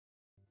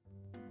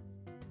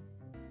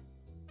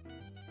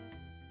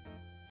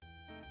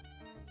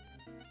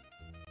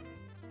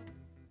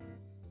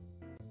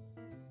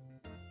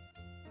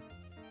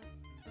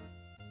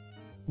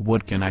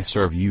What can I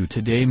serve you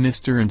today,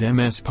 Mr. and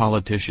MS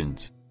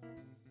politicians?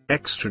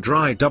 Extra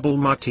dry double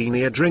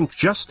martini, a drink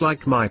just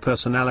like my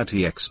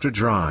personality, extra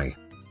dry.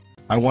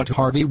 I want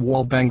Harvey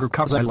Wallbanger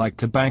cause I like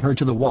to bang her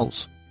to the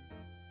walls.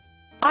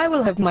 I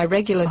will have my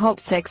regular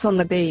hot sex on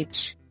the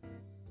beach.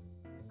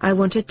 I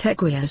want a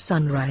Tequila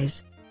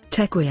sunrise.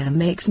 Tequila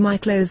makes my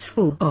clothes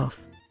fall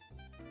off.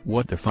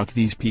 What the fuck,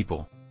 these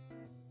people?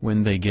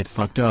 When they get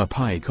fucked up,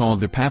 I call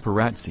the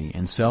paparazzi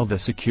and sell the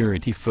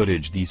security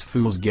footage. These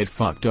fools get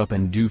fucked up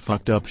and do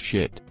fucked up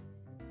shit.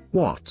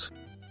 What?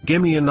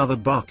 Gimme another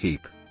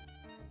barkeep.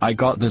 I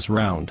got this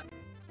round.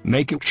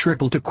 Make it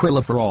triple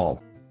tequila for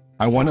all.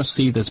 I wanna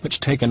see this bitch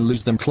take and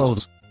lose them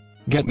clothes.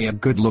 Get me a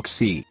good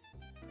look-see.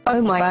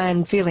 Oh my,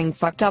 I'm feeling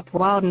fucked up,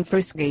 wild and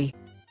frisky.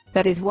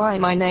 That is why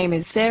my name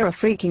is Sarah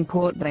freaking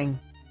Portling.